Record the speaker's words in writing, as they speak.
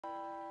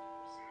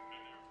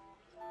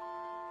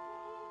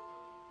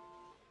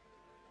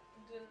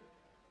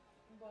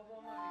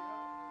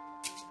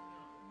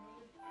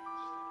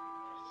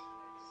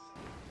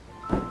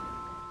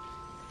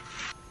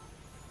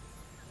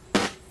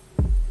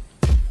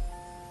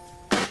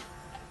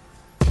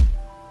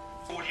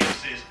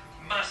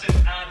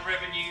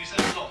revenues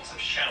and lots of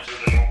shouting.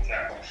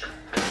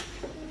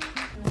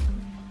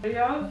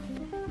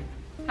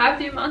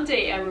 Happy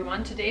Monday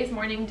everyone. Today's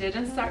morning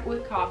didn't start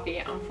with coffee,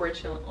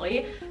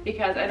 unfortunately,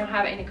 because I don't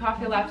have any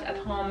coffee left at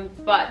home,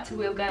 but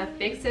we're gonna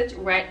fix it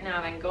right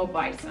now and go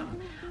buy some.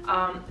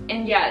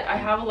 And yeah, I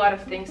have a lot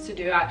of things to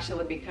do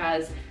actually,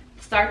 because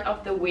start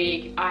of the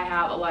week I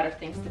have a lot of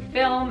things to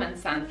film and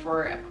send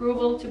for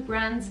approval to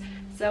brands,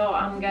 so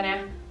I'm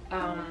gonna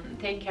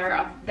take care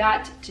of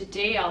that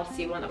today. I'll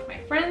see one of my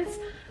friends,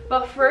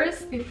 but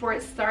first, before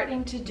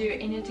starting to do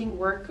anything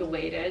work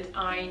related,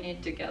 I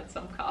need to get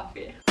some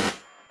coffee.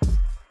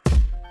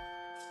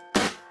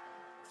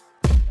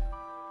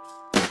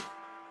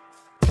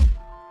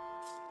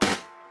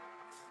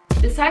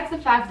 Besides the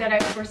fact that I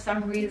for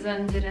some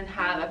reason didn't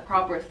have a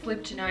proper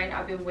sleep tonight,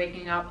 I've been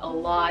waking up a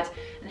lot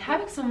and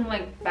having some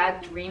like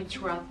bad dreams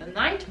throughout the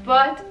night.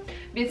 But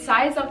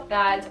besides of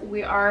that,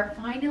 we are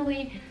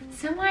finally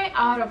semi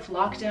out of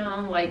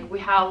lockdown. Like, we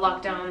have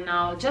lockdown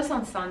now just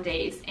on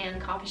Sundays, and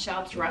coffee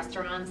shops,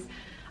 restaurants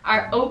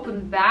are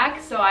open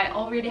back, so I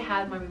already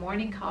had my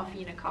morning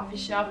coffee in a coffee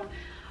shop.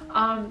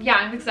 Yeah,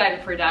 I'm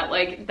excited for that.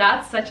 Like,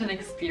 that's such an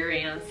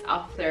experience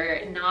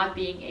after not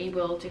being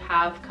able to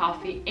have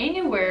coffee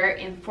anywhere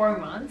in 4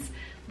 months.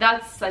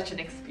 That's such an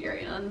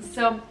experience,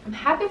 so I'm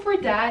happy for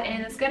that.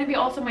 And it's gonna be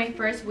also my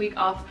first week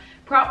of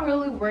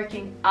properly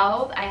working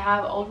out. I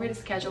have already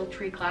scheduled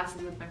 3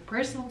 classes with my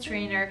personal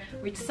trainer,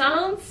 which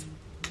sounds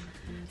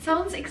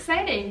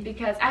exciting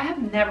because I have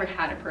never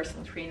had a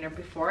personal trainer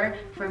before.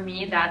 For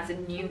me, that's a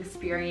new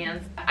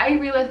experience. I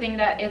really think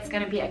that it's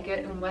gonna be a good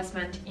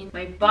investment in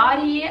my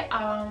body.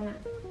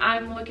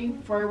 I'm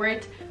looking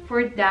forward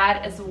for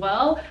that as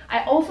well.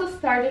 I also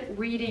started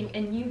reading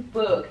a new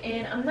book,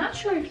 and I'm not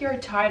sure if you're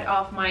tired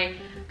of my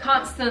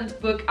constant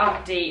book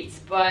updates,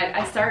 but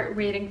I started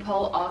reading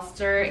Paul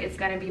Auster. It's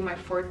gonna be my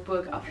 4th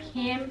book of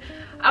him.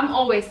 I'm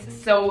always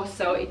so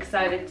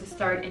excited to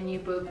start a new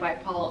book by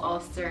Paul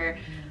Auster.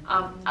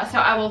 So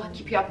I will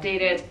keep you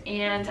updated.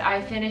 And I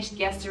finished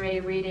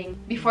yesterday reading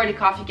Before the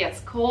Coffee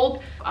Gets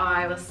Cold.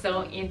 I was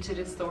so into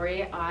the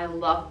story. I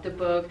loved the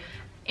book.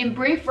 In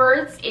brief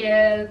words,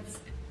 it's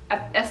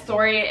a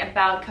story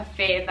about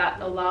cafe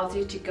that allows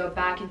you to go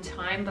back in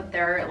time, but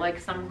there are like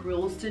some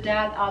rules to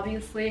that,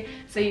 obviously,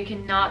 so you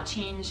cannot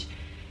change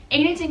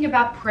anything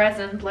about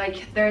present.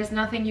 Like, there's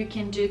nothing you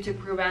can do to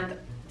prevent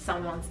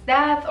someone's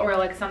death or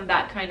like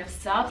that kind of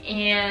stuff,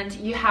 and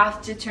you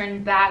have to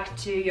turn back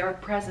to your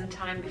present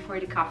time before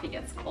the coffee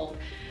gets cold.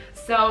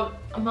 So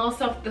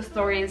most of the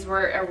stories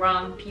were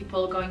around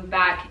people going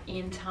back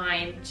in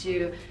time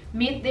to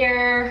meet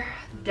their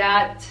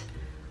dead,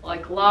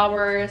 like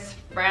lovers,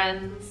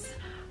 friends,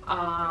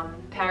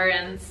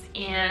 parents,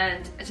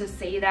 and to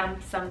say them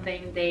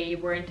something they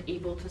weren't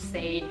able to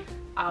say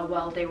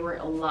while they were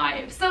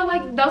alive. So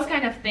like those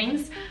kind of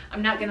things.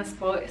 I'm not gonna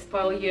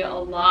spoil you a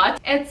lot.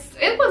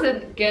 It was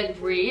a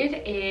good read.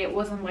 It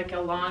wasn't like a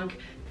long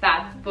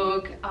fat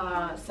book,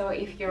 so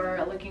if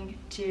you're looking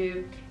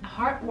to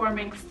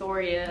heartwarming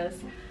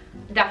stories,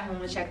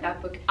 definitely check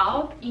that book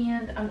out.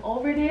 And I'm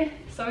already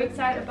so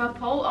excited about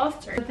Paul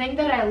Auster. The thing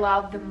that I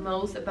love the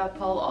most about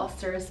Paul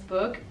Auster's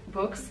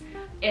books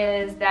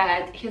is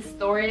that his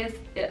stories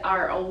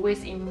are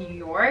always in New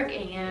York,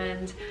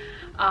 and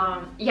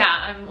yeah,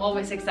 I'm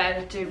always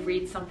excited to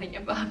read something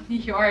about New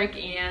York,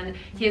 and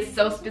he's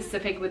so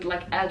specific with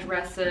like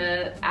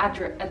addresses.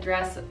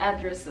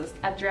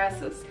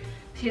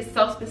 He's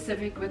so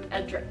specific with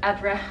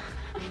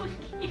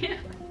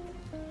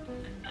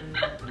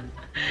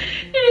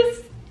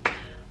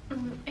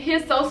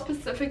he's so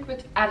specific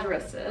with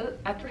addresses.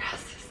 I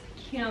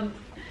can't.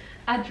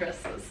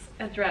 Addresses.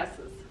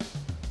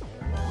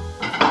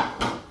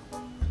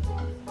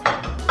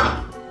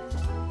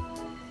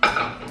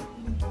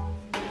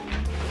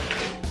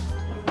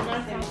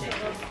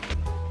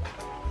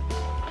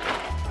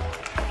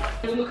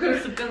 Bunu kır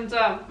sıkıntı.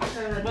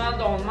 Evet. Bana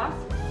da olmaz.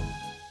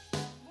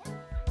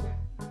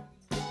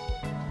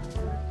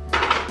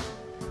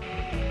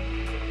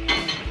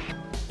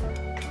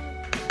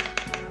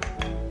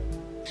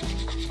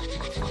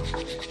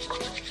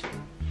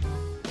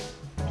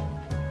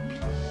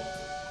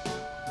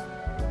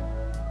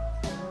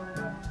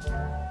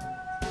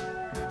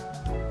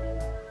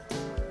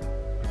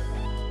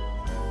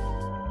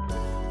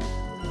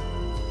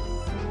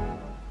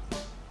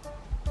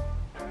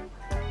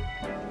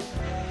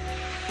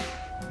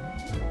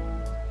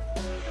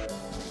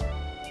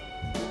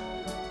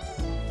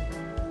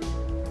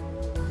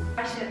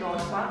 Karşıya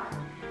doğru bak.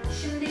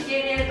 Şimdi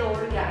geriye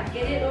doğru gel.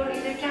 Geriye doğru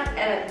gelirken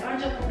evet,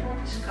 önce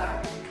poponu çıkar.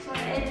 Sonra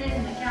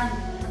ellerinle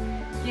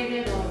kendini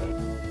geriye doğru.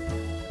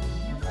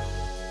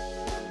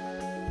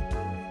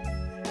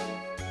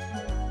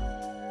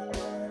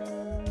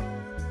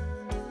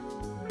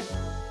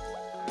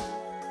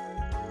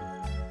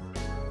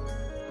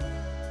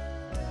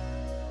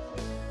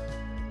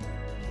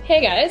 Hey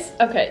guys,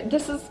 okay,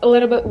 this is a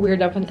little bit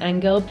weird of an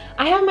angle.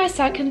 I have my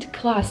second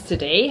class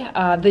today,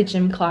 the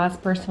gym class,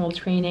 personal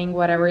training,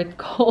 whatever it's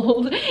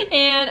called,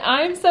 and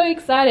I'm so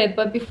excited.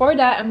 But before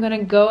that, I'm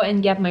gonna go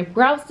and get my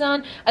brows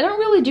done. I don't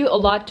really do a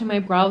lot to my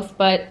brows,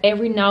 but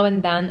every now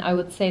and then, I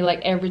would say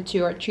like every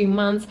 2 or 3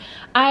 months,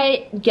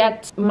 I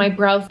get my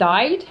brows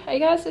dyed, I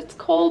guess it's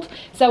called.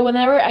 So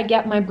whenever I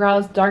get my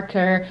brows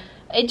darker,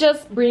 it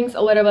just brings a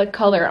little bit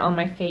color on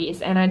my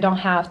face, and I don't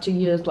have to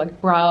use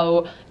like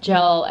brow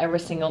gel every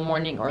single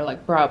morning or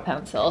like brow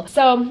pencil.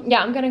 So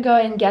yeah, I'm gonna go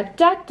and get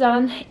that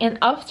done, and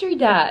after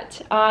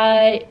that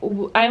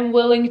I'm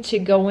willing to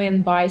go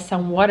and buy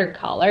some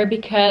watercolor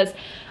because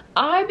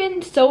I've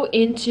been so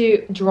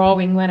into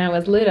drawing when I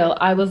was little.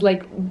 I was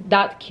like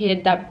that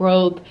kid that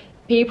brought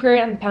paper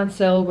and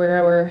pencil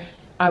wherever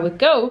I would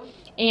go.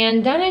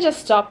 And then I just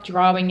stopped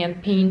drawing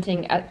and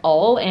painting at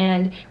all,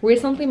 and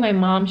recently my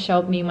mom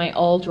showed me my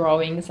old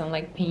drawings and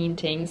like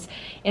paintings,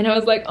 and I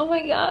was like, oh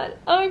my god,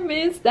 I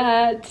miss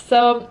that.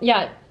 So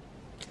yeah,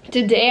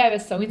 today I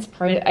was so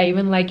inspired. I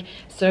even like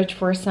searched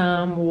for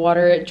some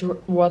watercolor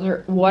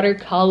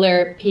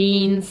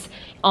paints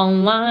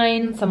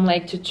online, some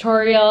like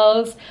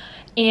tutorials,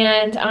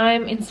 and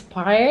I'm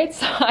inspired.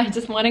 So I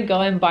just want to go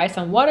and buy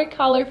some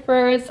watercolor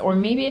first, or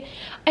maybe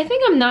I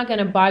think I'm not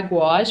gonna buy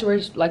gouache or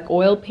like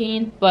oil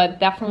paint, but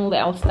definitely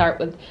I'll start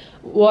with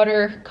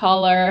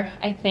watercolor.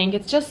 I think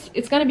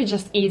it's gonna be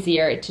just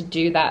easier to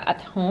do that at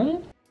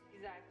home.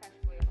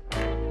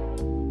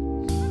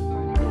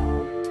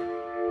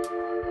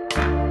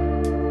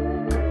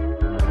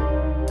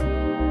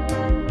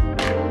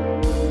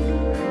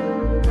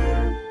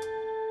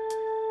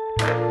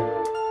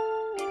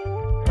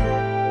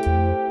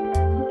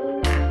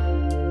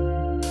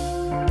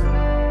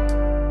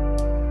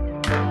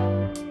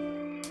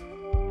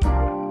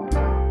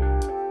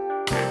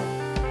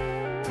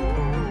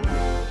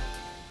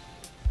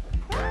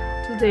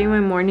 Today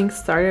my morning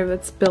started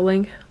with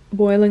spilling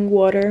boiling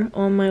water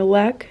on my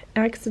leg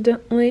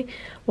accidentally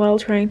while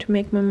trying to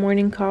make my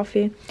morning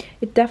coffee.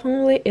 It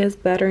definitely is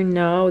better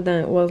now than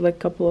it was like a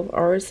couple of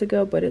hours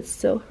ago, but it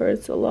still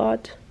hurts a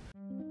lot.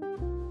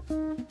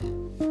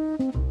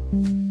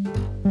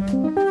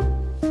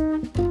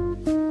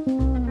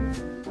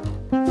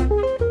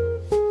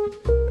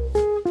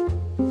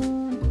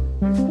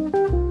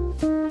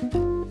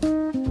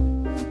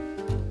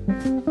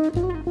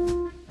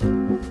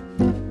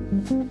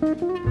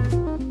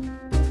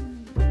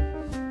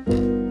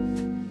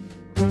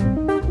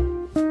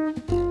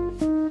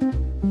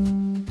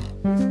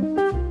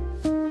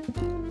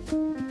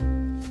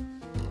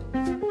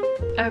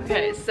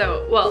 Okay,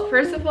 so, well,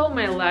 first of all,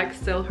 my leg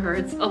still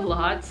hurts a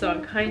lot, so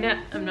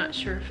I'm not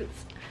sure if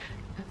it's,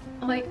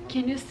 like,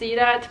 can you see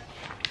that?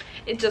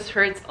 It just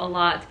hurts a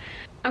lot.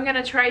 I'm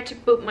gonna try to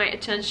put my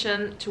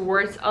attention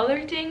towards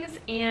other things,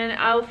 and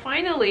I'll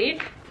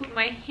finally put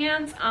my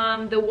hands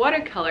on the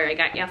watercolor I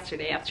got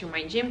yesterday after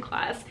my gym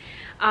class.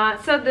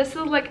 So this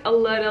is like a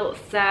little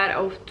set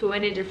of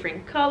 20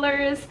 different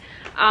colors.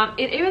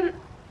 It even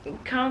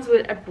comes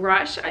with a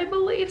brush, I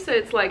believe, so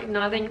it's like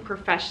nothing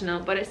professional,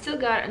 but I still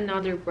got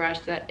another brush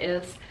that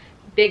is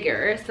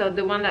bigger. So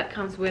the one that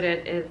comes with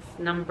it is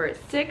number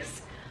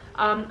 6.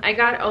 I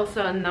got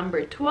also a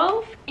number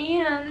 12,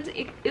 and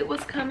it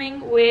was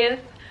coming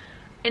with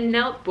a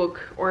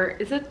notebook, or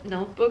is it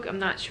notebook? I'm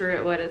not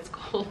sure what it's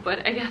called,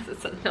 but I guess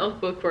it's a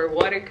notebook for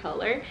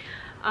watercolor.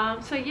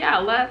 So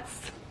yeah,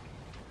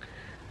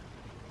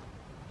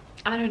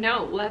 I don't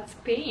know, let's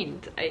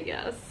paint, I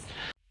guess.